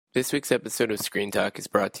This week's episode of Screen Talk is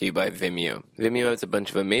brought to you by Vimeo. Vimeo has a bunch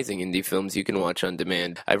of amazing indie films you can watch on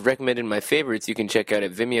demand. I've recommended my favorites you can check out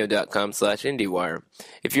at vimeo.com/IndieWire.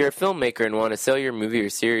 If you're a filmmaker and want to sell your movie or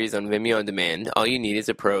series on Vimeo on demand, all you need is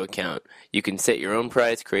a pro account. You can set your own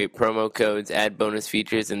price, create promo codes, add bonus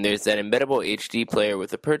features, and there's that embeddable HD player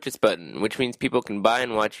with a purchase button, which means people can buy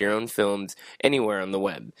and watch your own films anywhere on the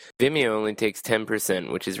web. Vimeo only takes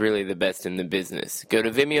 10%, which is really the best in the business. Go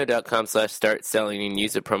to vimeo.com/start selling and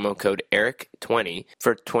use the promo code ERIC20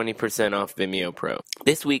 for 20% off Vimeo Pro.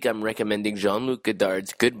 This week I'm recommending Jean-Luc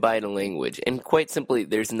Godard's Goodbye to Language, and quite simply,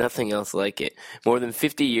 there's nothing else like it. More than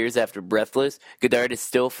 50 years after Breathless, Godard is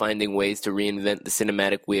still finding ways to reinvent the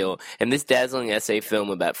cinematic wheel, and this dazzling essay film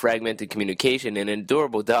about fragmented communication and an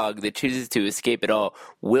adorable dog that chooses to escape it all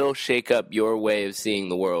will shake up your way of seeing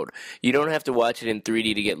the world. You don't have to watch it in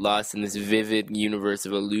 3D to get lost in this vivid universe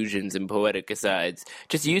of illusions and poetic asides.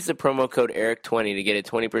 Just use the promo code ERIC20 to get a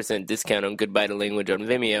 20% discount on Goodbye to Language on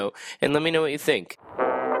Vimeo, and let me know what you think.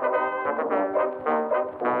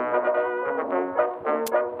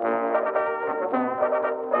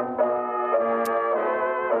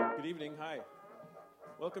 Good evening. Hi.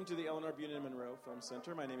 Welcome to the Eleanor Bunin Monroe Film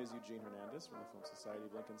Center. My name is Eugene Hernandez from the Film Society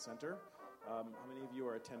of Lincoln Center. How many of you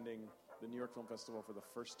are attending the New York Film Festival for the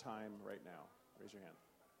first time right now? Raise your hand.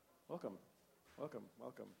 Welcome. Welcome.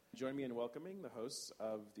 Welcome. Join me in welcoming the hosts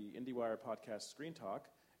of the IndieWire podcast Screen Talk,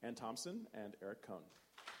 Ann Thompson and Eric Kohn.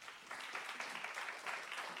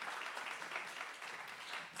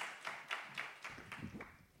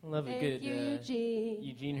 Love a good Eugene.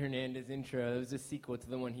 Eugene Hernandez intro. It was a sequel to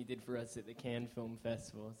the one he did for us at the Cannes Film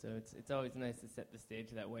Festival. So it's always nice to set the stage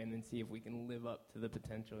that way and then see if we can live up to the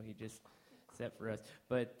potential he just set for us.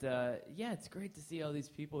 But yeah, it's great to see all these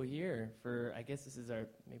people here for, I guess this is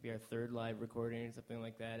maybe our third live recording or something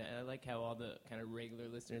like that. I like how all the kind of regular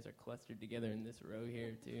listeners are clustered together in this row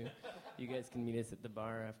here too. You guys can meet us at the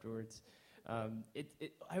bar afterwards.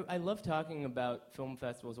 I love talking about film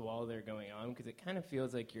festivals while they're going on because it kind of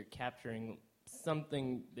feels like you're capturing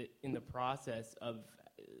something that in the process of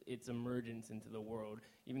its emergence into the world.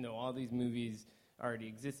 Even though all these movies already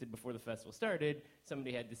existed before the festival started,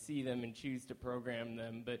 somebody had to see them and choose to program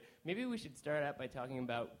them. But maybe we should start out by talking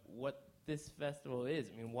about what this festival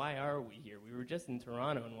is. I mean, why are we here? We were just in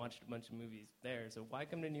Toronto and watched a bunch of movies there, so why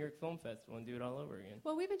come to New York Film Festival and do it all over again?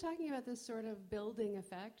 Well, we've been talking about this sort of building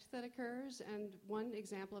effect that occurs, and one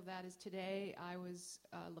example of that is today I was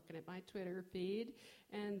looking at my Twitter feed,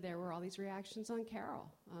 and there were all these reactions on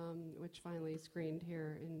Carol, which finally screened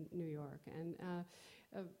here in New York, and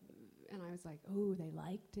I was like, oh, they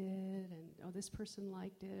liked it, and oh, this person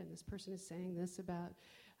liked it, and this person is saying this about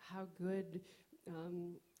how good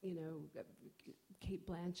Cate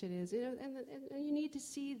Blanchett is, and you need to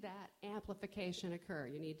see that amplification occur.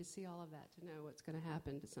 You need to see all of that to know what's going to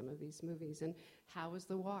happen to some of these movies. And how is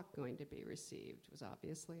The Walk going to be received was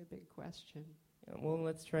obviously a big question. Yeah, well,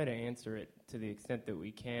 let's try to answer it to the extent that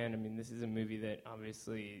we can. I mean, this is a movie that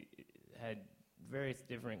obviously had various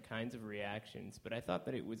different kinds of reactions, but I thought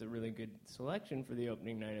that it was a really good selection for the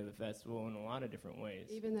opening night of the festival in a lot of different ways.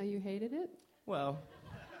 Even though you hated it? Well,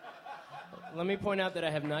 let me point out that I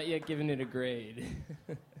have not yet given it a grade.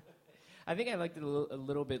 I think I liked it a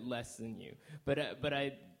little bit less than you, but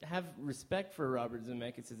I have respect for Robert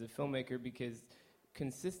Zemeckis as a filmmaker because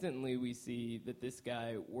consistently we see that this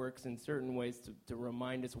guy works in certain ways to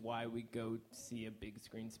remind us why we go see a big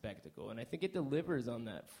screen spectacle, and I think it delivers on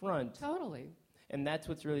that front. Totally. And that's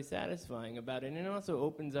what's really satisfying about it. And it also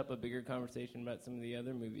opens up a bigger conversation about some of the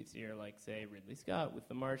other movies here, like, say, Ridley Scott with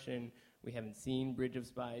The Martian. We haven't seen Bridge of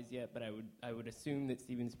Spies yet, but I would assume that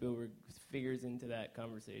Steven Spielberg figures into that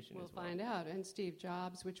conversation as well. We'll find out. And Steve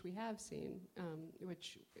Jobs, which we have seen,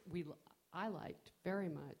 which I liked very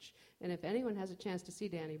much. And if anyone has a chance to see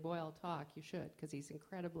Danny Boyle talk, you should, because he's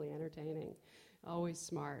incredibly entertaining. Always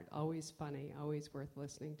smart, always funny, always worth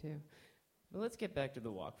listening to. But let's get back to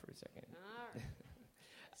The Walk for a second. All right.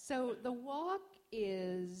 So The Walk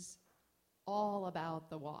is all about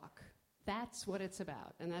the walk. That's what it's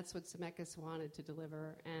about, and that's what Zemeckis wanted to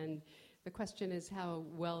deliver. And the question is how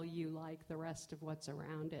well you like the rest of what's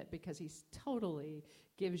around it, because he totally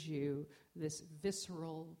gives you this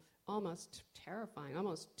visceral, almost terrifying,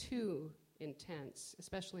 almost too intense,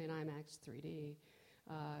 especially in IMAX 3D.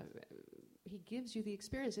 He gives you the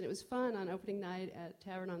experience, and it was fun on opening night at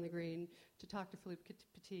Tavern on the Green to talk to Philippe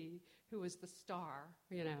Petit, who was the star,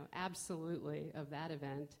 absolutely, of that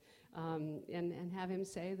event, and have him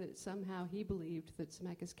say that somehow he believed that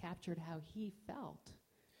Zemeckis captured how he felt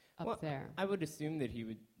up there. I would assume that he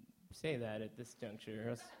would say that at this juncture, or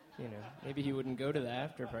else, maybe he wouldn't go to the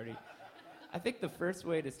after party. I think the first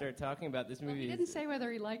way to start talking about this movie He didn't say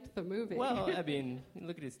whether he liked the movie. Well, I mean,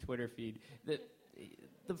 look at his Twitter feed.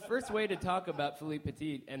 The first way to talk about Philippe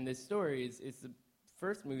Petit and this story is the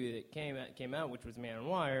first movie that came out, which was Man on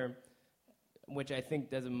Wire, which I think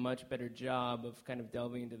does a much better job of kind of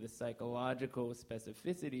delving into the psychological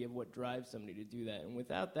specificity of what drives somebody to do that. And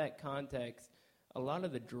without that context, a lot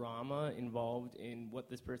of the drama involved in what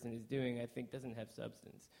this person is doing, I think, doesn't have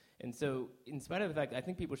substance. And so, in spite of the fact, I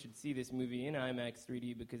think people should see this movie in IMAX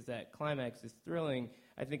 3D because that climax is thrilling.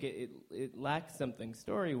 I think it lacks something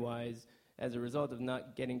story-wise as a result of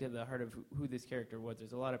not getting to the heart of who this character was.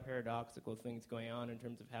 There's a lot of paradoxical things going on in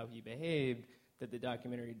terms of how he behaved that the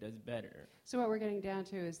documentary does better. So what we're getting down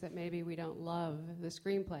to is that maybe we don't love the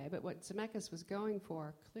screenplay, but what Zemeckis was going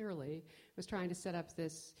for, clearly, was trying to set up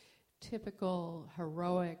this typical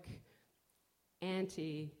heroic,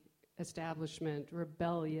 anti-establishment,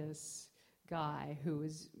 rebellious guy who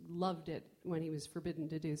loved it when he was forbidden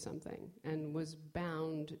to do something and was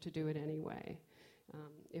bound to do it anyway.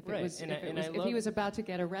 If he was about to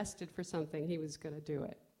get arrested for something, he was going to do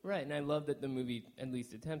it. Right, and I love that the movie at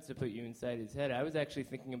least attempts to put you inside his head. I was actually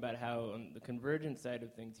thinking about how on the Convergent side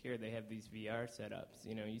of things here, they have these VR setups.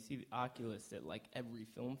 You know, you see the Oculus at like every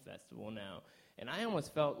film festival now. And I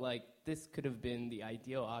almost felt like this could have been the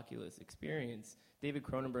ideal Oculus experience. David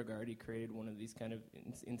Cronenberg already created one of these kind of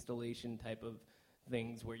installation type of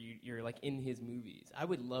things where you're like in his movies. I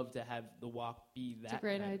would love to have The Walk be that. It's a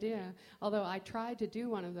great idea. Although I tried to do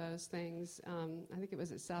one of those things, I think it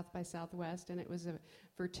was at South by Southwest, and it was a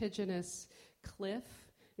vertiginous cliff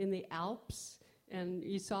in the Alps, and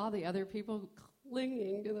you saw the other people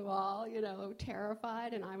clinging to the wall, you know,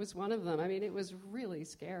 terrified, and I was one of them. I mean, it was really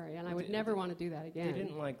scary, and I would never want to do that again.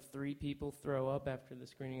 Didn't like 3 people throw up after the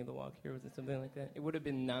screening of The Walk here? Was it something like that? It would have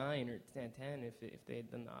been 9 or 10 if they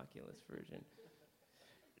had done the Oculus version.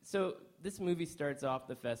 So this movie starts off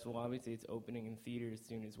the festival. Obviously, it's opening in theaters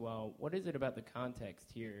soon as well. What is it about the context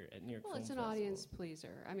here at New York Film Festival? Well, it's an audience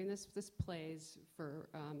pleaser. I mean, this plays for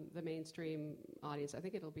the mainstream audience. I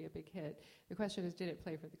think it'll be a big hit. The question is, did it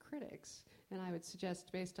play for the critics? And I would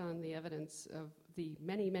suggest, based on the evidence of the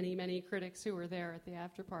many, many, many critics who were there at the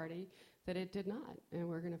after party, that it did not. And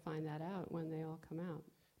we're going to find that out when they all come out.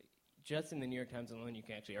 Just in the New York Times alone, you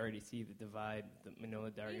can actually already see the divide that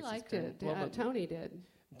Manohla Darius He liked it. Tony did.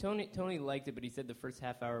 Tony liked it, but he said the first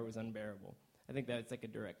half hour was unbearable. I think that's like a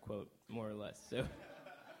direct quote, more or less. So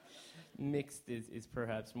mixed is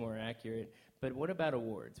perhaps more accurate. But what about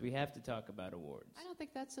awards? We have to talk about awards. I don't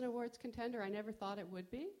think that's an awards contender. I never thought it would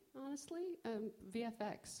be, honestly.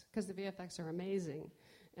 VFX, because the VFX are amazing.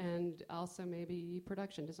 And also maybe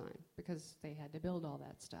production design, because they had to build all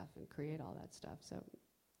that stuff and create all that stuff. So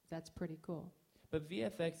that's pretty cool. But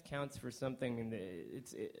VFX counts for something.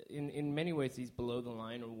 In many ways, these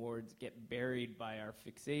below-the-line awards get buried by our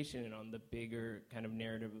fixation on the bigger kind of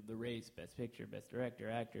narrative of the race, Best Picture, Best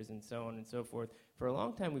Director, actors, and so on and so forth. For a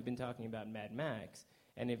long time, we've been talking about Mad Max.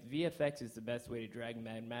 And if VFX is the best way to drag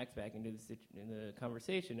Mad Max back into the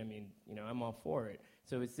conversation, I mean, you know, I'm all for it.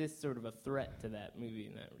 So is this sort of a threat to that movie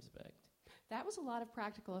in that respect? That was a lot of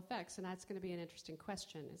practical effects, and that's going to be an interesting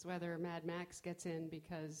question, is whether Mad Max gets in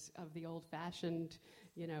because of the old-fashioned,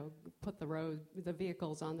 you know, put the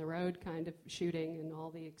vehicles on the road kind of shooting and all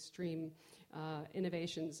the extreme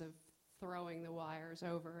innovations of throwing the wires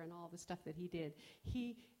over and all the stuff that he did.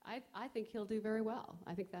 I think he'll do very well.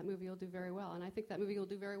 I think that movie will do very well, and I think that movie will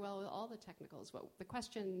do very well with all the technicals. Well, the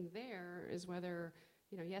question there is whether,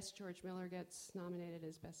 you know, yes, George Miller gets nominated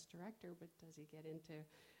as Best Director, but does he get into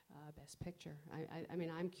Best Picture? I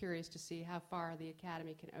mean, I'm curious to see how far the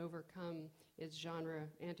Academy can overcome its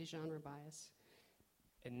anti-genre bias.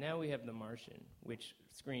 And now we have The Martian, which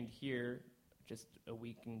screened here just a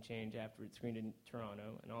week and change after it screened in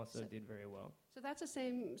Toronto, and also did very well. So that's a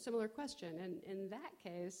similar question. And in that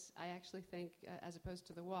case, I actually think, as opposed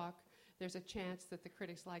to The Walk, there's a chance that the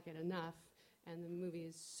critics like it enough, and the movie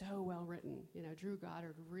is so well written. You know, Drew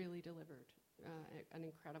Goddard really delivered an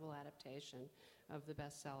incredible adaptation of the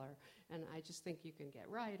bestseller. And I just think you can get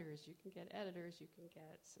writers, you can get editors, you can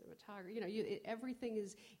get cinematography. You know, everything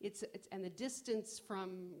is, and the distance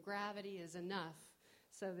from Gravity is enough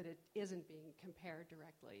so that it isn't being compared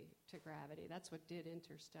directly to Gravity. That's what did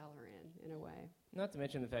Interstellar in a way. Not to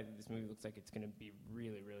mention the fact that this movie looks like it's going to be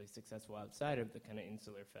really, really successful outside of the kind of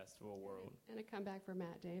insular festival world. And a comeback for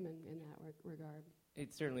Matt Damon in that regard.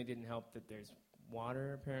 It certainly didn't help that there's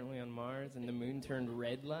water apparently on Mars and the moon turned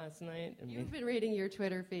red last night. You've been reading your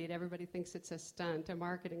Twitter feed. Everybody thinks it's a stunt, a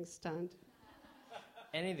marketing stunt.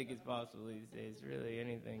 Anything is possible these days, really,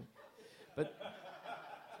 anything. But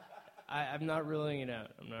I'm not ruling it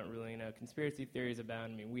out. I'm not ruling it out. Conspiracy theories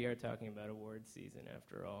abound. I mean, we are talking about awards season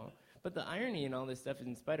after all. But the irony in all this stuff is,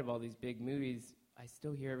 in spite of all these big movies, I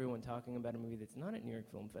still hear everyone talking about a movie that's not at New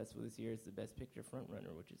York Film Festival this year as the Best Picture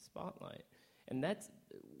frontrunner, which is Spotlight. And that's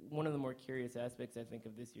one of the more curious aspects, I think,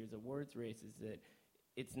 of this year's awards race, is that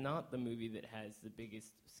it's not the movie that has the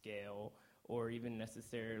biggest scale or even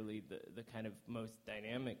necessarily the kind of most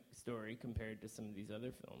dynamic story compared to some of these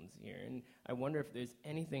other films here. And I wonder if there's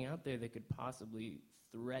anything out there that could possibly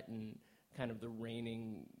threaten kind of the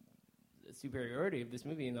reigning superiority of this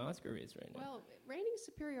movie in the Oscar race right now. Well, reigning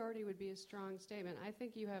superiority would be a strong statement. I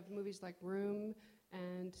think you have movies like Room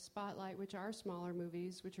and Spotlight, which are smaller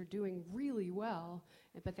movies, which are doing really well,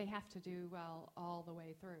 but they have to do well all the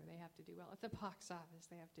way through. They have to do well at the box office.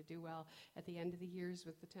 They have to do well at the end of the years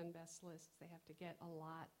with the 10 best lists. They have to get a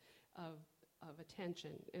lot of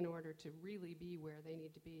attention in order to really be where they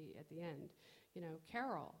need to be at the end. You know,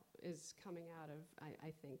 Carol is coming out of,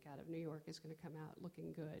 I think, out of New York, is going to come out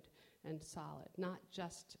looking good and solid, not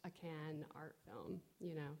just a Cannes art film,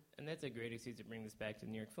 you know. And that's a great excuse to bring this back to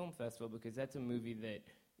the New York Film Festival, because that's a movie that,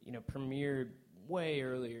 you know, premiered way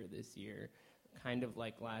earlier this year, kind of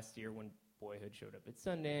like last year when Boyhood showed up at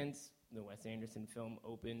Sundance. The Wes Anderson film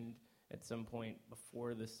opened at some point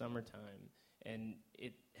before the summertime, and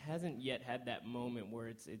it hasn't yet had that moment where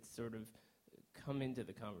it's sort of come into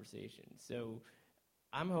the conversation. So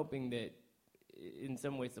I'm hoping that in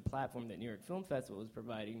some ways the platform that New York Film Festival is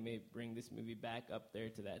providing may bring this movie back up there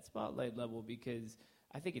to that spotlight level, because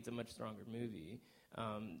I think it's a much stronger movie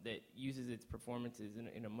that uses its performances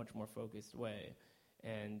in a much more focused way.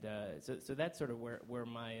 And so that's sort of where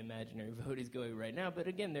my imaginary vote is going right now. But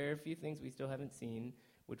again, there are a few things we still haven't seen,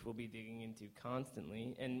 which we'll be digging into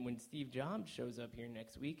constantly. And when Steve Jobs shows up here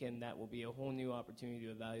next weekend, that will be a whole new opportunity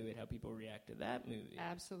to evaluate how people react to that movie.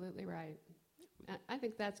 Absolutely right. I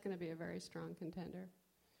think that's going to be a very strong contender.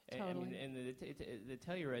 Totally. And the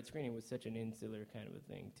Telluride screening was such an insular kind of a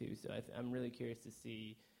thing, too. So I'm really curious to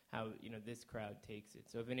see how, you know, this crowd takes it.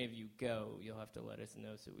 So if any of you go, you'll have to let us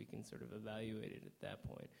know so we can sort of evaluate it at that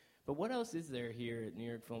point. But what else is there here at New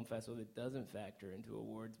York Film Festival that doesn't factor into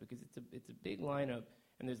awards? Because it's a big lineup,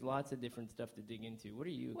 and there's lots of different stuff to dig into. What are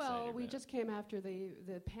you excited about? Well, we just came after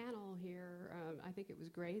the panel here. I think it was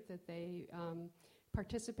great that they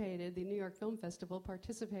participated, the New York Film Festival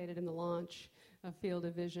participated in the launch of Field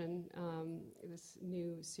of Vision, this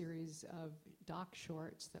new series of doc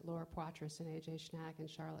shorts that Laura Poitras and A.J. Schnack and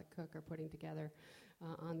Charlotte Cook are putting together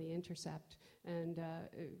on The Intercept, and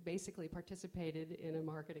basically participated in a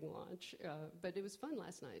marketing launch. But it was fun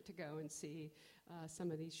last night to go and see some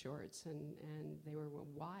of these shorts, and they were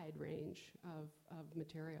a wide range of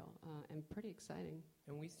material and pretty exciting.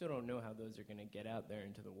 And we still don't know how those are going to get out there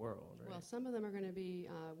into the world, right? Well, some of them are going to be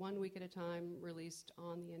 1 week at a time released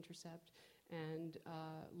on The Intercept, and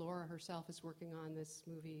Laura herself is working on this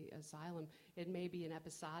movie, Asylum. It may be an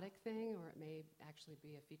episodic thing, or it may actually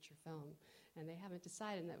be a feature film, and they haven't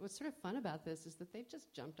decided. And what's sort of fun about this is that they've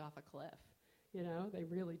just jumped off a cliff. You know, they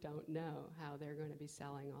really don't know how they're going to be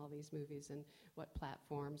selling all these movies and what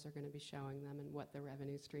platforms are going to be showing them and what the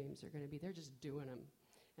revenue streams are going to be. They're just doing them,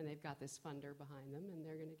 and they've got this funder behind them, and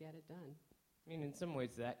they're going to get it done. I mean, in some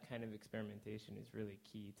ways, that kind of experimentation is really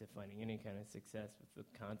key to finding any kind of success with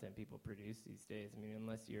the content people produce these days. I mean,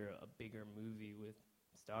 unless you're a bigger movie with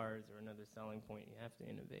stars or another selling point, you have to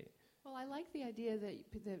innovate. Well, I like the idea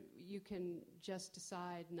that you can just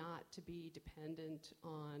decide not to be dependent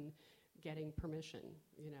on getting permission,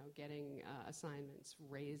 you know, getting assignments,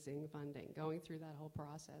 raising funding, going through that whole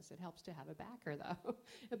process. It helps to have a backer, though.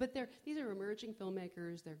 But these are emerging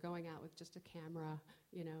filmmakers. They're going out with just a camera,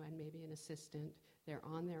 you know, and maybe an assistant. They're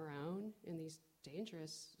on their own in these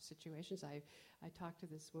dangerous situations. I talked to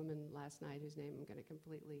this woman last night whose name I'm going to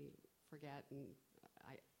completely forget, and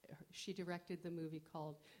she directed the movie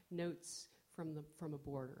called Notes from a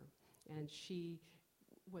Border, and she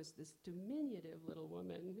was this diminutive little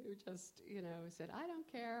woman who just, you know, said, I don't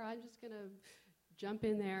care, I'm just going to jump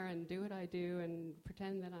in there and do what I do and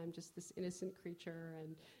pretend that I'm just this innocent creature.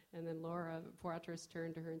 And then Laura Poitras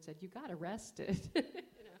turned to her and said, you got arrested. You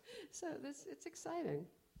know? So it's exciting.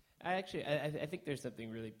 I think there's something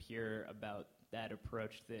really pure about that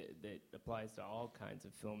approach that applies to all kinds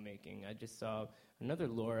of filmmaking. I just saw another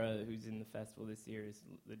Laura who's in the festival this year, is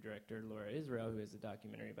the director Laura Israel, who has a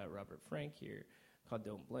documentary about Robert Frank here called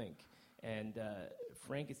Don't Blink. And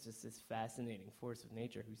Frank is just this fascinating force of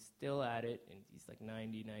nature who's still at it, and he's like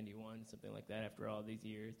 90, 91, something like that after all these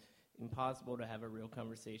years. Impossible to have a real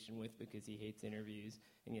conversation with because he hates interviews,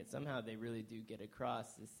 and yet somehow they really do get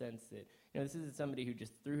across this sense that, you know, this is somebody who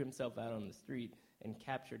just threw himself out on the street and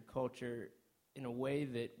captured culture in a way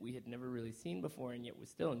that we had never really seen before and yet was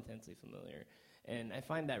still intensely familiar. And I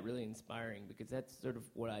find that really inspiring because that's sort of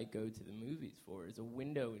what I go to the movies for, is a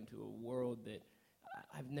window into a world that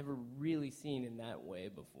I've never really seen in that way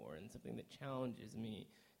before, and something that challenges me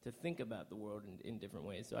to think about the world in different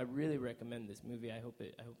ways. So I really recommend this movie. I hope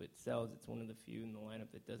it sells. It's one of the few in the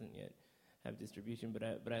lineup that doesn't yet have distribution,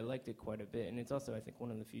 but I liked it quite a bit. And it's also, I think, one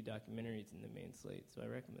of the few documentaries in the main slate, so I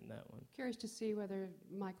recommend that one. Curious to see whether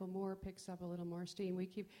Michael Moore picks up a little more steam. We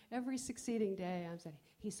keep, every succeeding day, I'm saying,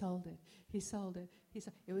 he sold it.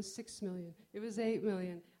 It was 6 million. It was 8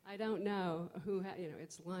 million. I don't know who,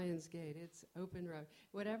 it's Lionsgate, it's Open Road.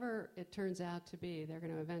 Whatever it turns out to be, they're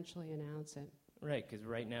going to eventually announce it. Right, because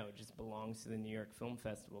right now it just belongs to the New York Film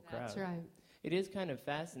Festival crowd. That's right. It is kind of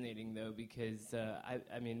fascinating, though, because,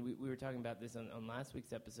 we were talking about this on last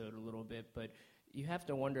week's episode a little bit, but you have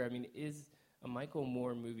to wonder, is a Michael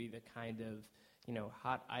Moore movie the kind of,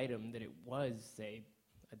 hot item that it was, say,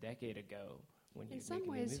 a decade ago when he was making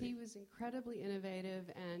the movie? In some ways, he was incredibly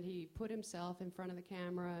innovative, and he put himself in front of the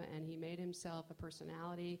camera, and he made himself a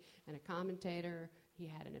personality and a commentator. He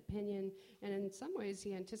had an opinion, and in some ways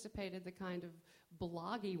he anticipated the kind of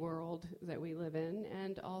bloggy world that we live in,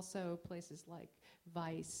 and also places like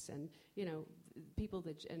Vice and, people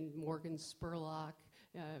that, and Morgan Spurlock,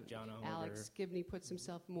 John Oliver. Alex Gibney puts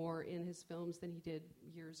himself more in his films than he did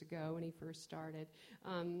years ago when he first started.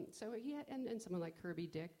 So he had, and someone like Kirby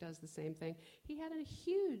Dick does the same thing. He had a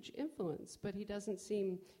huge influence, but he doesn't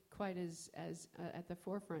seem quite as at the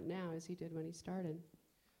forefront now as he did when he started.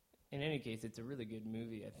 In any case, it's a really good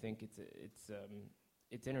movie. I think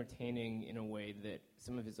it's entertaining in a way that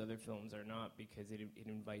some of his other films are not, because it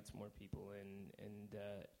invites more people in, and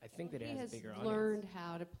I think that it has a bigger audience. He has learned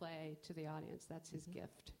how to play to the audience. That's his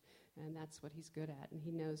gift, and that's what he's good at, and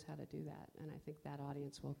he knows how to do that, and I think that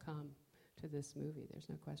audience will come to this movie. There's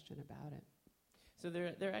no question about it. So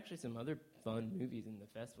there are actually some other fun movies in the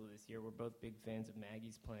festival this year. We're both big fans of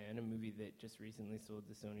Maggie's Plan, a movie that just recently sold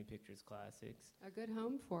to Sony Pictures Classics. A good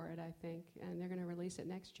home for it, I think, and they're going to release it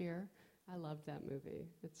next year. I loved that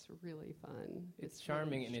movie. It's really fun. It's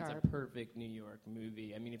charming, really and sharp. It's a perfect New York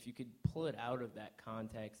movie. If you could pull it out of that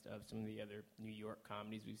context of some of the other New York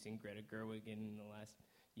comedies we've seen Greta Gerwig in the last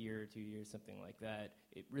year or 2 years, something like that,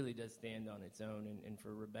 it really does stand on its own. And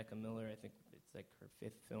for Rebecca Miller, I think it's like her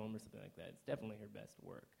 5th film or something like that. It's definitely her best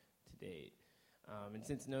work to date. And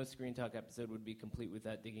since no Screen Talk episode would be complete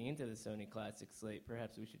without digging into the Sony Classic slate,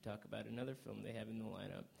 perhaps we should talk about another film they have in the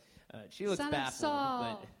lineup. She looks Son baffled, of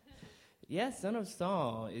Saul. but yeah, Son of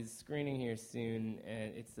Saul is screening here soon,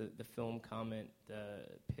 and it's the film comment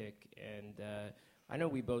pick. And I know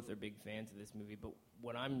we both are big fans of this movie, but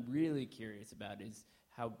what I'm really curious about is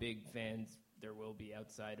how big fans there will be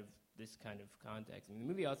outside of this kind of context. The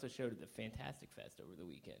movie also showed at the Fantastic Fest over the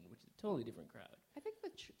weekend, which is a totally different crowd. I think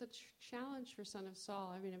the challenge for Son of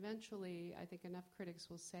Saul, eventually I think enough critics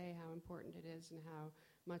will say how important it is and how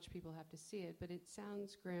much people have to see it, but it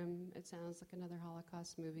sounds grim. It sounds like another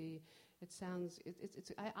Holocaust movie.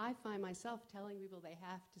 I find myself telling people they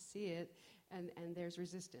have to see it, and there's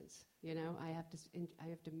resistance. I have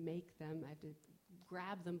to make them, I have to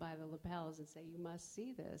grab them by the lapels and say, you must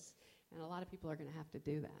see this, and a lot of people are going to have to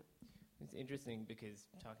do that. It's interesting because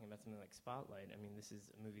talking about something like Spotlight, this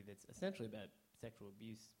is a movie that's essentially about sexual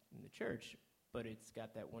abuse in the church, but it's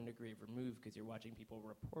got that 1 degree of remove because you're watching people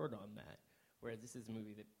report on that, whereas this is a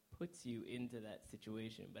movie that puts you into that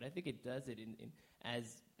situation. But I think it does it in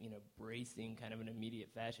as bracing kind of an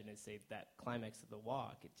immediate fashion as, say, that climax of The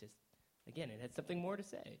Walk. It just, again, it had something more to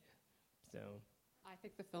say. So I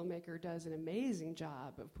think the filmmaker does an amazing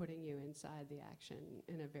job of putting you inside the action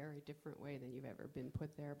in a very different way than you've ever been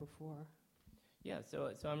put there before. Yeah,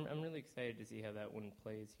 so I'm really excited to see how that one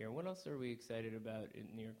plays here. What else are we excited about in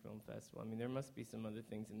New York Film Festival? There must be some other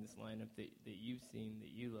things in this lineup that you've seen that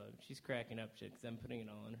you love. She's cracking up shit because I'm putting it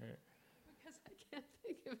all on her. Because I can't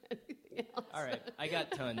think of anything else. All right, I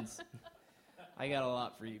got tons. I got a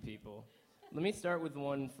lot for you people. Let me start with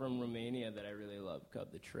one from Romania that I really love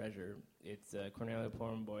called The Treasure. It's Corneliu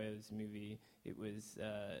Porumboiu's movie. It was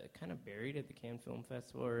kind of buried at the Cannes Film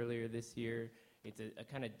Festival earlier this year. It's a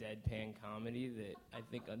kind of deadpan comedy that I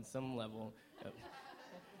think on some level,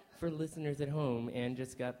 for listeners at home, Anne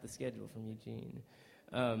just got the schedule from Eugene.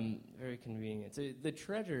 Very convenient. So The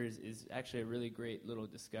Treasure is actually a really great little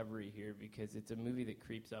discovery here because it's a movie that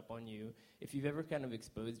creeps up on you. If you've ever kind of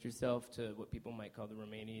exposed yourself to what people might call the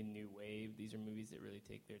Romanian New Wave, these are movies that really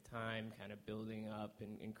take their time kind of building up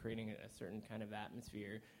and creating a certain kind of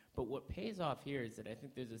atmosphere. But what pays off here is that I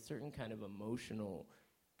think there's a certain kind of emotional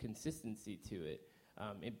consistency to it.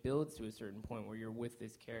 it builds to a certain point where you're with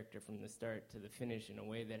this character from the start to the finish in a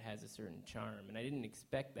way that has a certain charm. And I didn't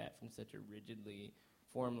expect that from such a rigidly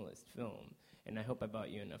formalist film. And I hope I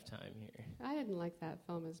bought you enough time here. I didn't like that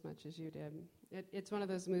film as much as you did. It's one of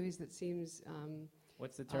those movies that seems...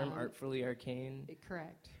 What's the term? Artfully arcane?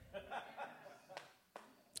 Correct.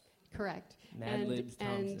 Correct. Mad Libs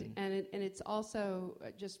Thompson. And it's also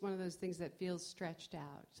just one of those things that feels stretched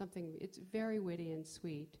out. Something, it's very witty and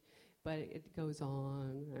sweet, but it goes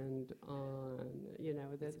on and on. You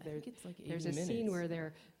know, there's a scene where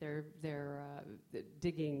they're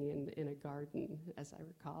digging in a garden, as I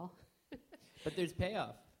recall. But there's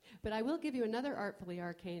payoff. But I will give you another artfully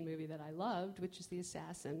arcane movie that I loved, which is The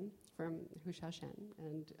Assassin from Hu Shaoshen,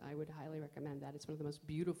 and I would highly recommend that. It's one of the most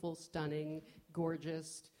beautiful, stunning,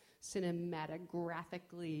 gorgeous,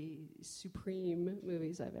 cinematographically supreme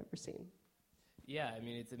movies I've ever seen. Yeah, I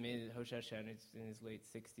mean, it's amazing. Hu Shaoshen is in his late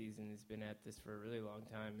 60s and has been at this for a really long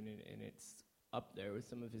time, and it's up there with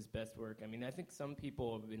some of his best work. I mean, I think some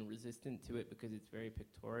people have been resistant to it because it's very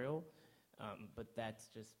pictorial, but that's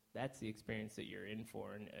the experience that you're in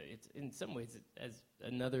for, and it's in some ways as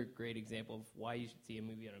another great example of why you should see a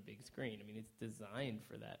movie on a big screen. I mean, it's designed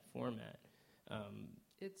for that format.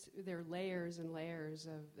 There are layers and layers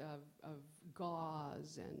of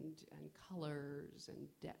gauze and colors and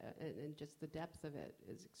just the depth of it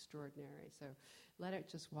is extraordinary. So let it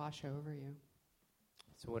just wash over you.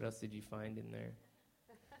 So what else did you find in there?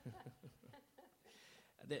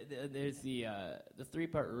 There's the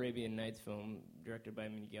 3-part Arabian Nights film directed by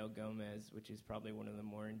Miguel Gomez, which is probably one of the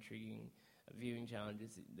more intriguing viewing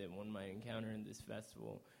challenges that one might encounter in this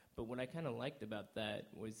festival. But what I kind of liked about that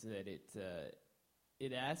was that it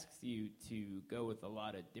asks you to go with a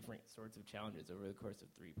lot of different sorts of challenges over the course of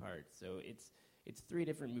 3 parts. So it's 3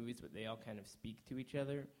 different movies, but they all kind of speak to each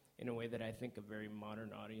other in a way that I think a very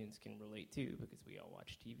modern audience can relate to, because we all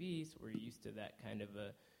watch TV, so we're used to that kind of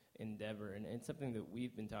a endeavor. And it's something that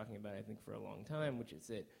we've been talking about, I think, for a long time, which is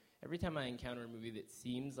that every time I encounter a movie that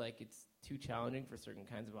seems like it's too challenging for certain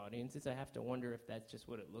kinds of audiences, I have to wonder if that's just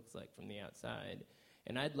what it looks like from the outside.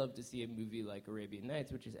 And I'd love to see a movie like Arabian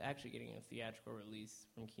Nights, which is actually getting a theatrical release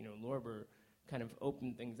from Kino Lorber, kind of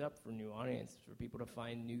open things up for new audiences, for people to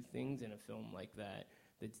find new things in a film like that,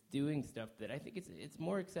 that's doing stuff that I think it's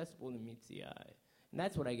more accessible than meets the eye. And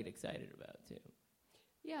that's what I get excited about, too.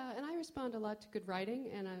 Yeah, and I respond a lot to good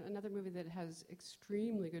writing, and another movie that has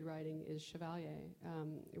extremely good writing is Chevalier,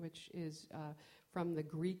 which is from the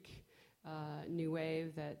Greek New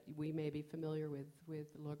Wave that we may be familiar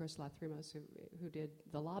with Logos Lathrimos, who did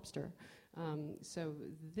The Lobster. So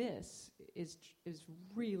this is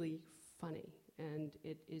really funny, and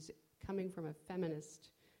it is coming from a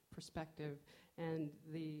feminist perspective, and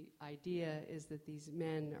the idea is that these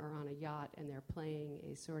men are on a yacht and they're playing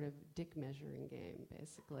a sort of dick measuring game,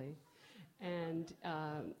 basically. And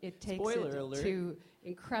it takes Spoiler it alert. to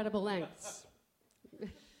incredible lengths.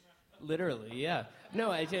 Literally, yeah.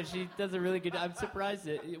 No, she does a really good. I'm surprised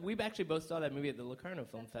that we actually both saw that movie at the Locarno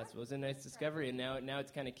Film Festival. It was a nice discovery, and now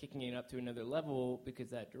it's kind of kicking it up to another level because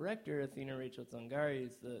that director, Athena Rachel Tsangari,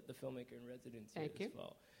 is the filmmaker in residence here this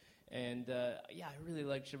fall. And yeah, I really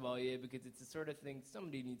like Chevalier because it's the sort of thing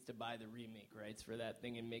somebody needs to buy the remake rights for that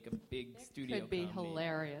thing and make a big studio. It could be comedy.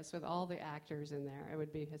 Hilarious with all the actors in there. It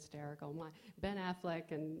would be hysterical. Ben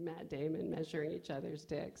Affleck and Matt Damon measuring each other's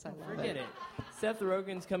dicks. I love Forget it. Seth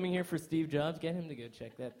Rogen's coming here for Steve Jobs. Get him to go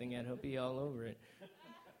check that thing out. He'll be all over it.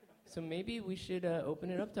 So maybe we should open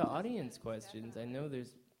it up to audience questions. I know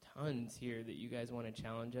there's tons here that you guys want to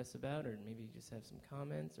challenge us about, or maybe just have some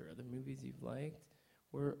comments or other movies you've liked.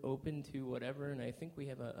 We're open to whatever, and I think we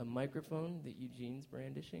have a microphone that Eugene's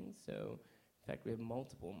brandishing. So, in fact, we have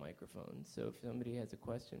multiple microphones. So if somebody has a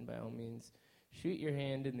question, by all means, shoot your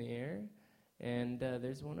hand in the air. And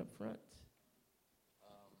there's one up front.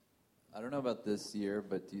 I don't know about this year,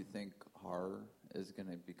 but do you think horror is going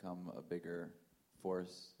to become a bigger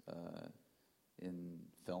force in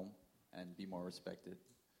film and be more respected?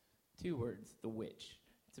 2 words, The Witch.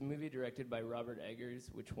 It's a movie directed by Robert Eggers,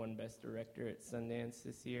 which won Best Director at Sundance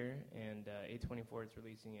this year, and A24 is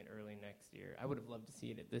releasing it early next year. I would have loved to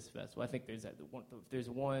see it at this festival. I think if there's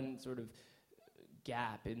one sort of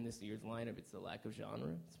gap in this year's lineup, it's the lack of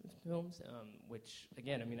genre films, which,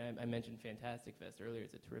 again, I mean, I mentioned Fantastic Fest earlier.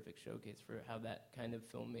 It's a terrific showcase for how that kind of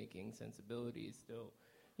filmmaking sensibility is still,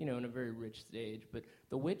 in a very rich stage. But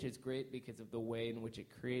The Witch is great because of the way in which it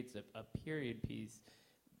creates a period piece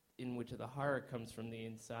in which the horror comes from the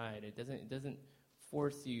inside. It doesn't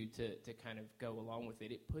force you to kind of go along with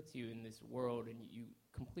it. It puts you in this world, and you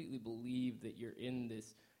completely believe that you're in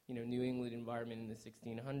this, New England environment in the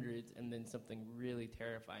 1600s, and then something really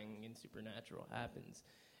terrifying and supernatural happens.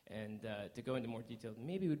 And to go into more detail,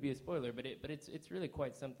 maybe would be a spoiler, but it's really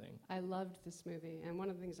quite something. I loved this movie, and one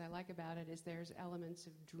of the things I like about it is there's elements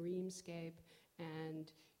of dreamscape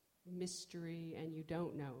and mystery, and you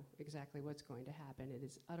don't know exactly what's going to happen. It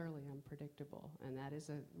is utterly unpredictable, and that is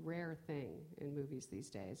a rare thing in movies these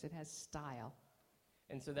days. It has style.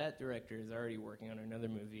 And so that director is already working on another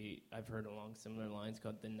movie I've heard along similar lines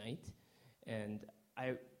called The Night. And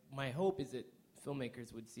my hope is that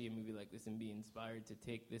filmmakers would see a movie like this and be inspired to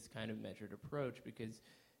take this kind of measured approach, because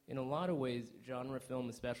in a lot of ways, genre film,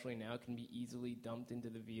 especially now, can be easily dumped into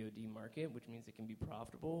the VOD market, which means it can be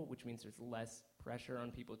profitable, which means there's less pressure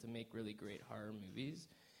on people to make really great horror movies.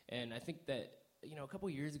 And I think that a couple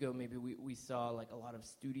years ago, maybe we saw like a lot of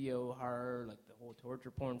studio horror, like the whole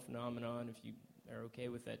torture porn phenomenon, if you are okay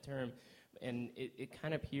with that term, and it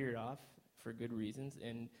kind of petered off for good reasons,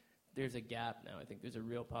 and there's a gap now. I think there's a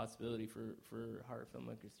real possibility for horror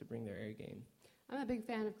filmmakers to bring their A game. I'm a big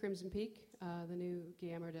fan of Crimson Peak, the new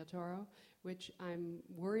Guillermo del Toro, which I'm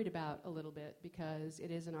worried about a little bit because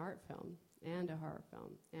it is an art film and a horror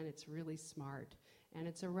film, and it's really smart, and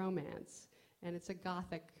it's a romance, and it's a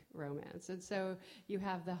gothic romance. And so you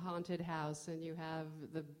have the haunted house, and you have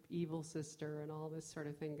the evil sister, and all this sort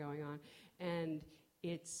of thing going on. And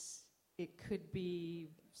it could be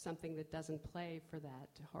something that doesn't play for that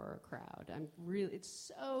horror crowd.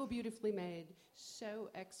 It's so beautifully made, so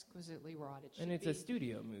exquisitely wrought. And it's a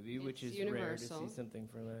studio movie, which is Universal. rare to see something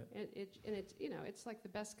from that. And it's like the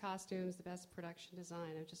best costumes, the best production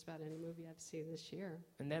design of just about any movie I've seen this year.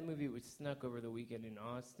 And that movie was snuck over the weekend in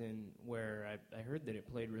Austin, where I heard that it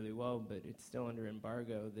played really well, but it's still under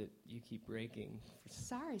embargo that you keep breaking.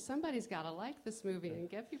 Sorry, somebody's got to like this movie and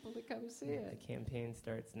get people to come see it. The campaign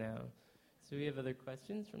starts now. So we have other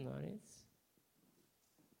questions from the audience?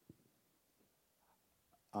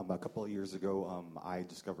 A couple of years ago, I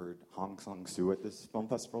discovered Hong Sang-soo at this film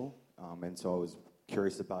festival, and so I was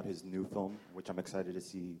curious about his new film, which I'm excited to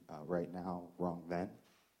see right now, Wrong Then.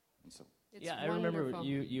 And so. It's I remember wonderful.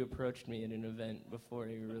 you approached me at an event before.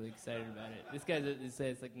 You were really excited about it. This guy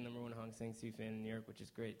says like the #1 Hong Sang-soo fan in New York, which is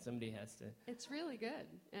great. Somebody has to. It's really good,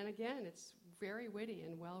 and again, it's very witty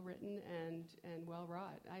and well written and well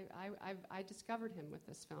wrought. I discovered him with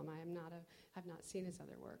this film. I've not seen his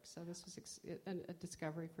other work, so this was a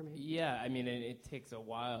discovery for me. Yeah, I mean, it takes a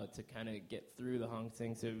while to kind of get through the Hong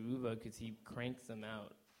Sang-soo Uva because he cranks them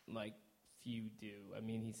out like few do. I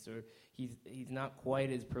mean, he's not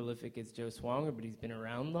quite as prolific as Joe Swanger, but he's been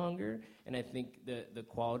around longer, and I think the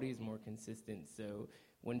quality is more consistent. So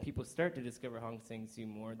when people start to discover Hong Sang-soo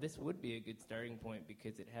more, this would be a good starting point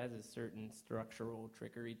because it has a certain structural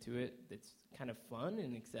trickery to it that's kind of fun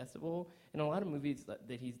and accessible, and a lot of movies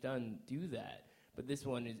that he's done do that. But this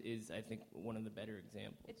one is I think, one of the better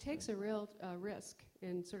examples. It takes a real risk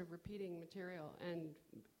in sort of repeating material and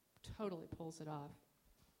totally pulls it off.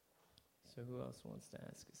 So who else wants to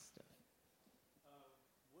ask us stuff?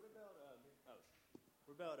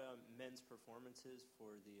 What about men's performances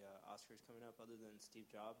for the Oscars coming up other than Steve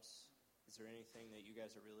Jobs? Is there anything that you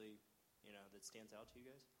guys are really, that stands out to you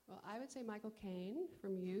guys? Well, I would say Michael Caine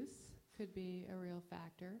from Youth could be a real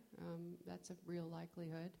factor. That's a real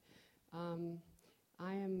likelihood.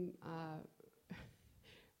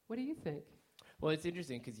 What do you think? Well, it's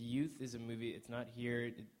interesting because Youth is a movie. It's not here.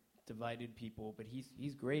 It divided people, but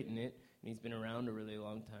he's great in it, and he's been around a really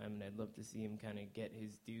long time, and I'd love to see him kind of get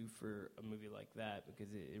his due for a movie like that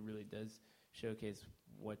because it really does showcase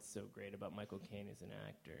what's so great about Michael Caine as an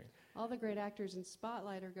actor. All the great actors in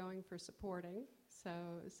Spotlight are going for supporting, so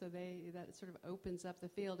that sort of opens up the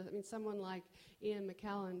field. I mean, someone like Ian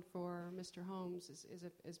McKellen for Mr. Holmes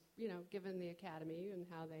is given the Academy and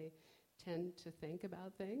how they tend to think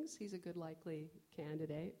about things, he's a good likely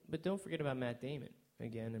candidate. But don't forget about Matt Damon.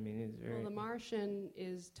 Again, I mean, it's very... Well, The Martian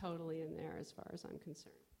is totally in there as far as I'm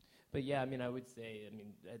concerned. But yeah, I mean, I would say,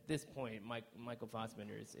 at this point, Michael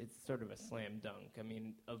Fassbender it's sort of a slam dunk. I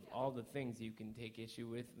mean, of all the things you can take issue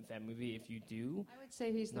with that movie, if you do... I would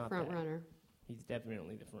say he's the front runner. He's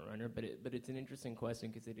definitely the front runner, but it's an interesting question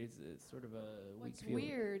because it is sort of a weak field. What's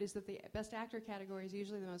weird is that the Best Actor category is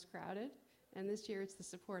usually the most crowded, and this year it's the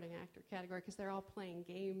Supporting Actor category because they're all playing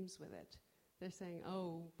games with it. They're saying,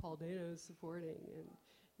 "Oh, Paul Dano's supporting,"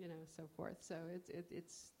 and so forth. So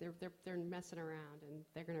they're messing around, and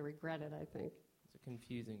they're going to regret it, I think. It's a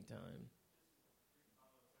confusing time.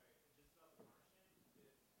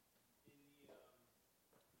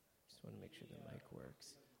 Just want to make sure the mic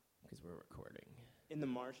works because we're recording. In The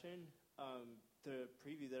Martian, the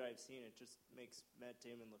preview that I've seen, it just makes Matt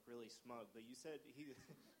Damon look really smug. But you said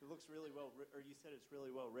it looks really well, or you said it's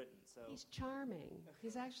really well written. So He's charming.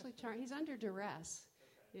 He's actually charming. He's under duress,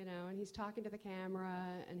 and he's talking to the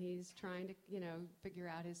camera, and he's trying to, figure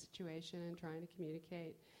out his situation and trying to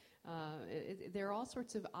communicate. There are all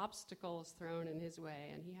sorts of obstacles thrown in his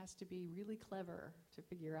way, and he has to be really clever to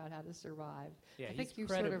figure out how to survive. Yeah, I think he's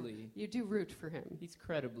you you do root for him. He's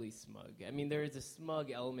credibly smug. I mean, there is a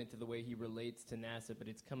smug element to the way he relates to NASA, but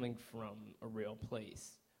it's coming from a real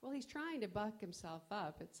place. Well, he's trying to buck himself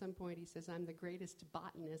up. At some point, he says, "I'm the greatest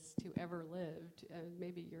botanist who ever lived."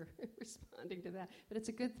 Maybe you're responding to that, but it's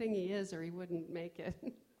a good thing he is, or he wouldn't make it.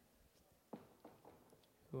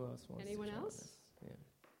 Who else wants Anyone to join else? us? Yeah.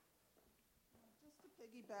 Just to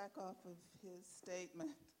piggyback off of his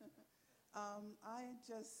statement, I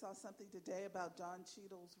just saw something today about Don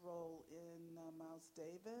Cheadle's role in Miles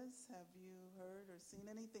Davis. Have you heard or seen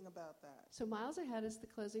anything about that? So Miles Ahead is the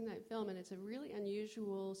closing night film, and it's a really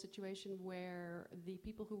unusual situation where the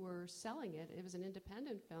people who were selling it was an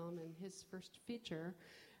independent film and his first feature,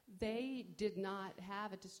 they did not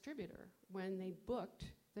have a distributor when they booked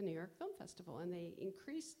the New York Film Festival, and they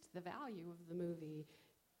increased the value of the movie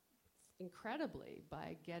incredibly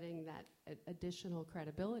by getting that additional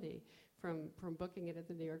credibility from booking it at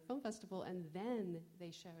the New York Film Festival, and then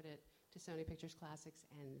they showed it to Sony Pictures Classics,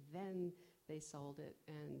 and then they sold it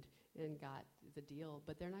and got the deal.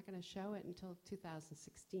 But they're not going to show it until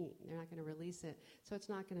 2016. They're not going to release it, so it's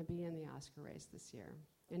not going to be in the Oscar race this year,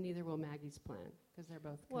 and neither will Maggie's Plan, because they're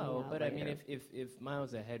both coming out but later. I mean, if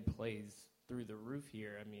Miles Ahead plays through the roof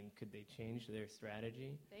here, I mean, could they change their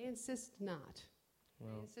strategy? They insist not.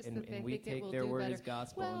 Well, insist and that they we think it take will their do word better. as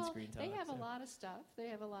gospel on Well, Screen Talk. they have so. a lot of stuff. They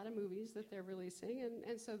have a lot of movies that they're releasing,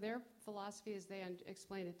 and so their philosophy, as they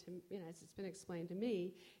explain it to as it's been explained to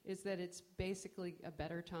me, is that it's basically a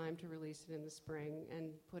better time to release it in the spring and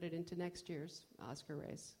put it into next year's Oscar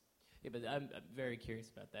race. Yeah, but I'm very curious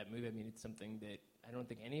about that movie. I mean, it's something that I don't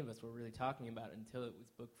think any of us were really talking about until it was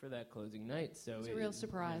booked for that closing night. So It's a real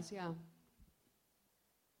surprise, yeah.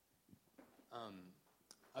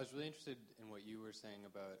 I was really interested in what you were saying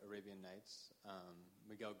about Arabian Nights.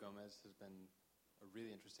 Miguel Gomez has been a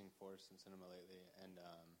really interesting force in cinema lately, and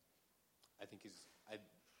I think I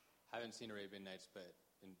haven't seen Arabian Nights, but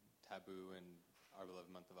in Taboo and Our Beloved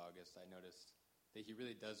Month of August, I noticed that he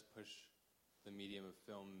really does push the medium of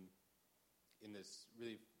film in this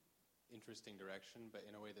really interesting direction, but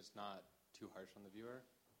in a way that's not too harsh on the viewer.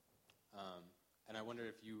 And I wonder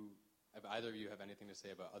if either of you have anything to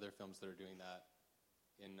say about other films that are doing that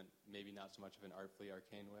in maybe not so much of an artfully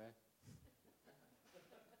arcane way.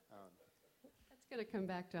 That's going to come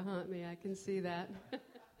back to haunt me. I can see that.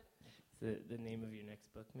 It's the name of your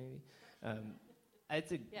next book, maybe.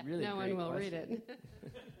 It's a really no great one will question. read it.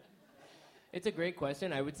 It's a great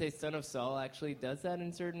question. I would say Son of Saul actually does that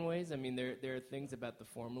in certain ways. I mean, there are things about the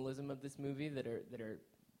formalism of this movie that are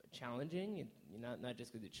challenging. Not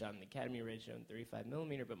just because it's shot in the Academy ratio in 35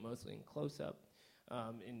 millimeter, but mostly in close-up.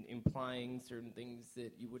 In implying certain things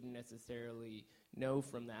that you wouldn't necessarily know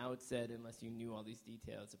from the outset unless you knew all these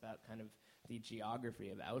details about kind of the geography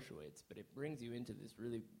of Auschwitz. But it brings you into this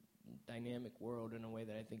really dynamic world in a way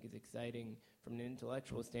that I think is exciting from an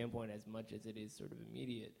intellectual standpoint as much as it is sort of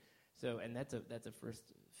immediate. So, and that's a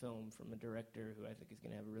first film from a director who I think is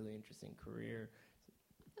going to have a really interesting career.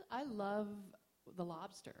 I love The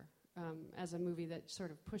Lobster as a movie that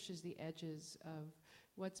sort of pushes the edges of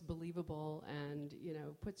what's believable and,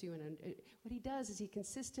 puts you in what he does is he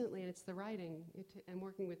consistently, and it's the writing and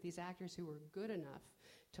working with these actors who were good enough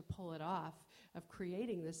to pull it off, of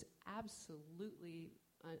creating this absolutely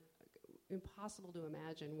impossible to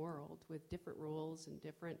imagine world with different rules and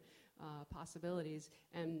different possibilities,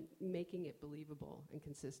 and making it believable and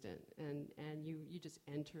consistent, and you just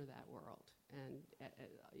enter that world, and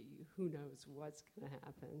who knows what's going to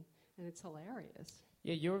happen, and it's hilarious.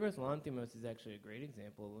 Yeah, Yorgos Lanthimos is actually a great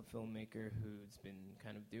example of a filmmaker who's been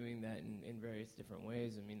kind of doing that in various different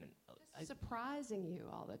ways. I mean, surprising you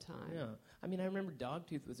all the time. Yeah, I mean, I remember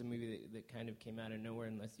Dogtooth was a movie that kind of came out of nowhere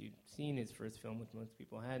unless you'd seen his first film, which most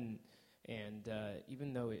people hadn't. And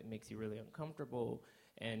even though it makes you really uncomfortable,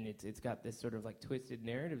 and it's got this sort of like twisted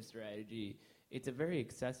narrative strategy, it's a very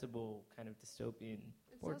accessible kind of dystopian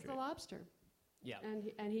portrait. So is The Lobster. Yeah.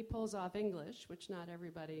 And he pulls off English, which not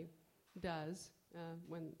everybody does. Never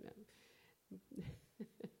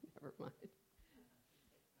mind.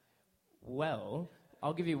 Well,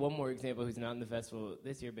 I'll give you one more example who's not in the festival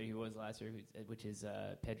this year, but he was last year, which is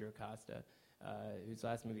Pedro Costa, whose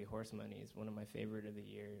last movie, Horse Money, is one of my favorite of the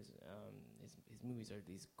years. His movies are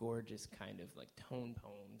these gorgeous kind of like tone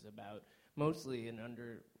poems about mostly an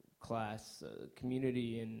class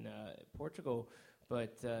community in Portugal,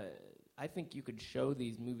 but I think you could show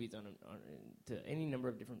these movies to any number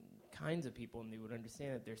of different kinds of people, and they would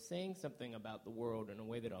understand that they're saying something about the world in a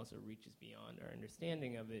way that also reaches beyond our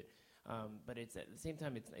understanding of it. But it's at the same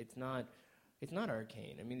time, it's not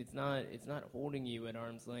arcane. I mean, it's not holding you at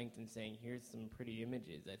arm's length and saying, here's some pretty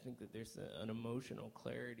images. I think that there's an emotional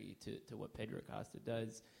clarity to what Pedro Costa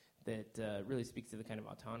does that really speaks to the kind of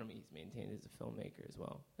autonomy he's maintained as a filmmaker as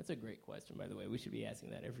well. That's a great question, by the way. We should be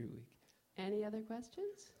asking that every week. Any other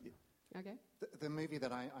questions? Yeah. Okay. The movie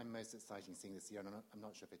that I'm most excited seeing this year, and I'm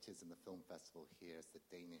not sure if it is in the film festival here, is The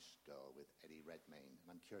Danish Girl with Eddie Redmayne.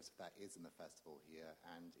 And I'm curious if that is in the festival here,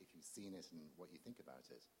 and if you've seen it and what you think about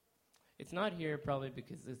it. It's not here probably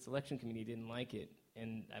because the selection committee didn't like it,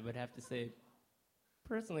 and I would have to say,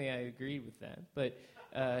 personally, I agree with that. But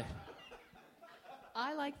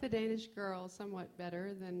I like The Danish Girl somewhat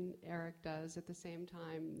better than Eric does, at the same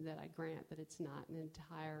time that I grant that it's not an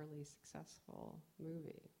entirely successful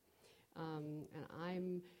movie.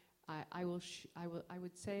 And I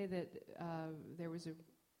would say that there was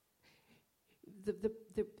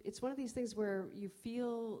it's one of these things where you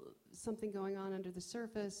feel something going on under the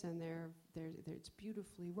surface, and it's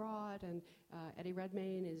beautifully wrought, and Eddie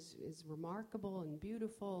Redmayne is remarkable and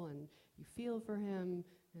beautiful, and you feel for him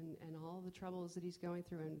and all the troubles that he's going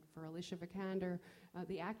through. And for Alicia Vikander,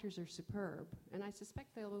 the actors are superb, and I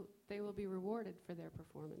suspect they will be rewarded for their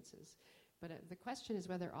performances. But the question is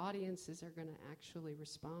whether audiences are going to actually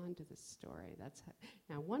respond to this story.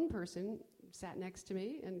 Now, one person sat next to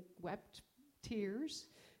me and wept tears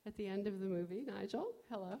at the end of the movie. Nigel,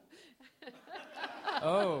 hello.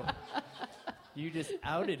 Oh, you just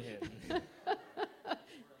outed him.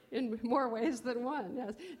 In more ways than one,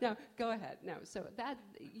 yes. No, go ahead. No, so that,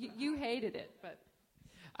 you hated it, but...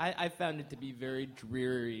 I found it to be very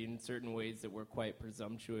dreary in certain ways that were quite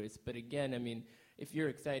presumptuous. But again, I mean, if you're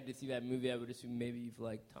excited to see that movie, I would assume maybe you've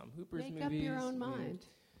liked Tom Hooper's movies. Make up your own mind.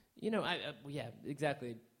 You know, yeah,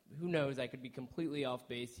 exactly. Who knows? I could be completely off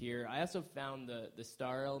base here. I also found the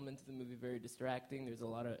star element of the movie very distracting. There's a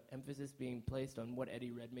lot of emphasis being placed on what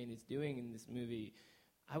Eddie Redmayne is doing in this movie.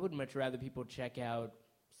 I would much rather people check out,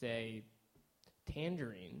 say,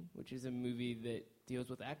 Tangerine, which is a movie that deals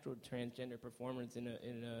with actual transgender performance in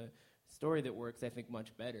a story that works, I think,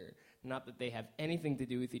 much better. Not that they have anything to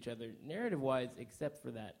do with each other narrative-wise, except for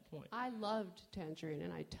that point. I loved Tangerine,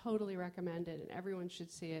 and I totally recommend it, and everyone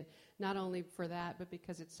should see it, not only for that, but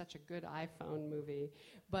because it's such a good iPhone movie,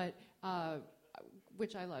 but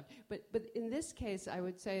which I loved. But in this case, I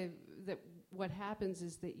would say that what happens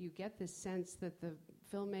is that you get this sense that the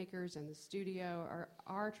filmmakers and the studio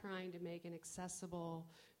are trying to make an accessible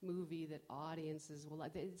movie that audiences will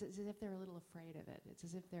like. It's as if they're a little afraid of it. It's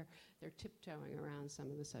as if they're tiptoeing around some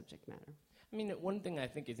of the subject matter. I mean, one thing I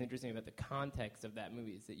think is interesting about the context of that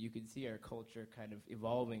movie is that you could see our culture kind of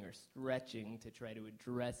evolving or stretching to try to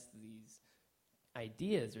address these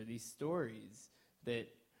ideas or these stories that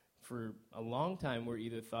for a long time were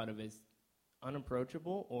either thought of as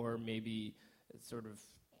unapproachable or maybe sort of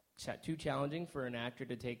too challenging for an actor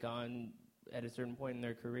to take on at a certain point in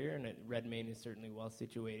their career, and Redmayne is certainly well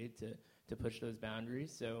situated to push those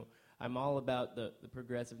boundaries. So I'm all about the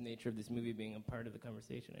progressive nature of this movie being a part of the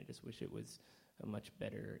conversation. I just wish it was a much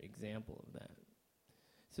better example of that.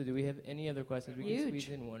 So do we have any other questions? We can squeeze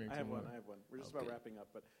in one or two more. I have one. We're just about wrapping up.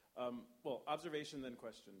 But, well, observation, then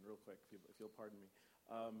question, real quick, if you'll pardon me.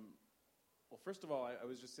 Well, first of all, I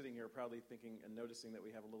was just sitting here proudly thinking and noticing that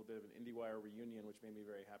we have a little bit of an IndieWire reunion, which made me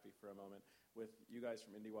very happy for a moment, with you guys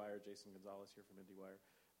from IndieWire, Jason Gonzalez here from IndieWire,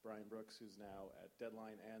 Brian Brooks, who's now at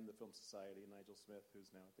Deadline and the Film Society, Nigel Smith,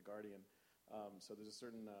 who's now at The Guardian. So there's a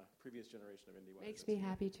certain previous generation of IndieWire. Makes me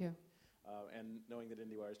happy, too. And knowing that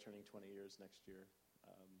IndieWire is turning 20 years next year.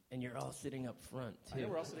 And you're all sitting up front, too.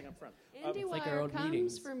 Yeah, we're all sitting up front. IndieWire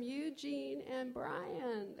comes from Eugene and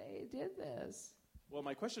Brian. They did this. Well,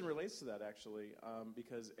 my question relates to that, actually,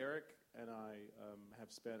 because Eric and I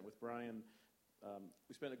have spent, with Brian,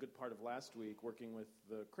 we spent a good part of last week working with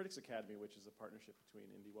the Critics Academy, which is a partnership between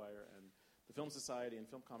IndieWire and the Film Society and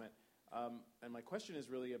Film Comment. And my question is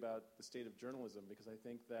really about the state of journalism, because I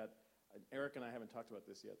think that Eric and I haven't talked about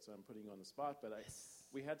this yet, so I'm putting you on the spot, but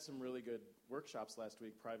we had some really good workshops last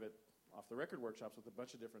week, private, off-the-record workshops with a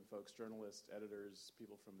bunch of different folks, journalists, editors,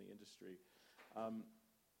 people from the industry.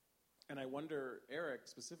 And I wonder, Eric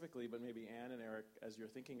specifically, but maybe Anne and Eric, as you're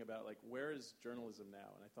thinking about, like, where is journalism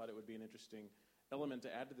now? And I thought it would be an interesting element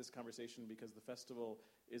to add to this conversation, because the festival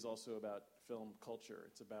is also about film culture.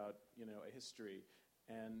 It's about, a history.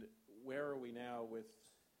 And where are we now with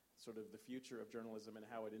sort of the future of journalism and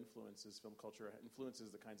how it influences film culture,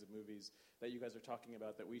 influences the kinds of movies that you guys are talking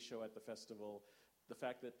about that we show at the festival. The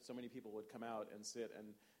fact that so many people would come out and sit and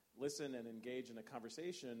listen and engage in a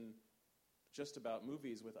conversation just about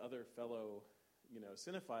movies with other fellow,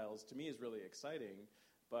 cinephiles, to me is really exciting.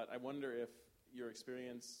 But I wonder if your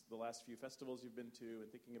experience, the last few festivals you've been to,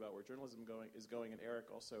 and thinking about where journalism is going, and Eric,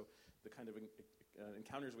 also the kind of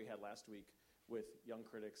encounters we had last week with young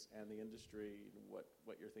critics and the industry,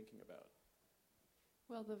 what you're thinking about.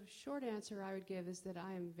 Well, the short answer I would give is that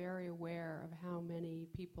I am very aware of how many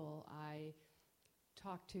people I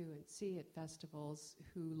talk to and see at festivals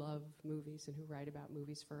who love movies and who write about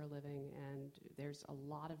movies for a living, and there's a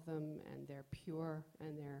lot of them, and they're pure,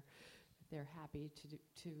 and they're happy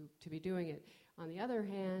to be doing it. On the other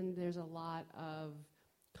hand, there's a lot of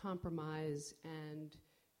compromise and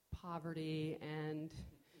poverty and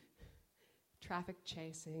traffic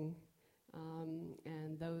chasing,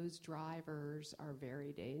 and those drivers are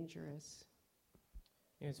very dangerous.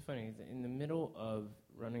 It's funny, in the middle of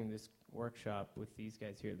running this workshop with these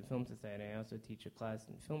guys here at the Film Society, I also teach a class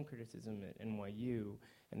in film criticism at NYU,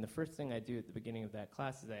 and the first thing I do at the beginning of that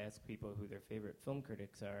class is I ask people who their favorite film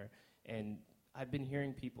critics are, and I've been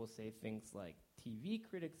hearing people say things like TV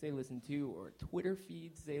critics they listen to or Twitter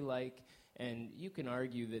feeds they like, and you can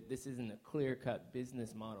argue that this isn't a clear-cut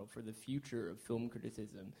business model for the future of film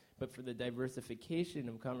criticism, but for the diversification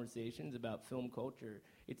of conversations about film culture,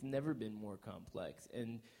 it's never been more complex.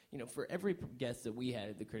 And, for every guest that we had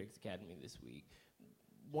at the Critics Academy this week,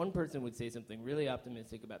 one person would say something really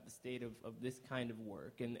optimistic about the state of this kind of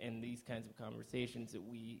work and these kinds of conversations that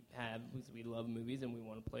we have because we love movies and we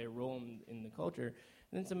want to play a role in the culture.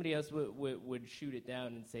 And then somebody else would shoot it down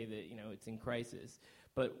and say that, it's in crisis.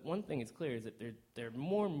 But one thing is clear is that there are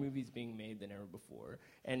more movies being made than ever before.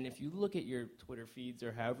 And if you look at your Twitter feeds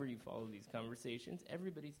or however you follow these conversations,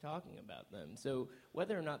 everybody's talking about them. So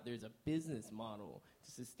whether or not there's a business model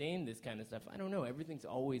to sustain this kind of stuff, I don't know. Everything's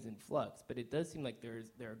always in flux. But it does seem like there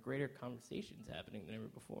are greater conversations happening than ever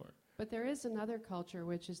before. But there is another culture,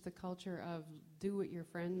 which is the culture of do what your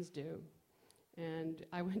friends do. And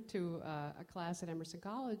I went to a class at Emerson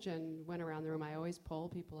College and went around the room. I always poll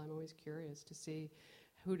people. I'm always curious to see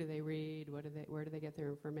who do they read, where do they get their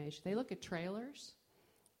information. They look at trailers,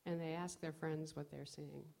 and they ask their friends what they're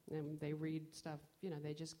seeing. And they read stuff,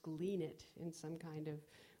 they just glean it in some kind of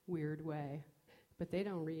weird way. But they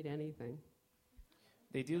don't read anything.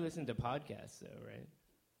 They do listen to podcasts, though, right?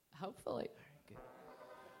 Hopefully. Good.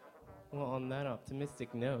 Well, on that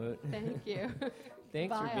optimistic note... Thank you.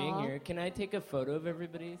 Thanks Bye for being all. here. Can I take a photo of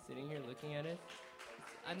everybody sitting here looking at us?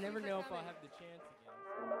 I never know if I'll have the chance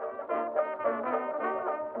again.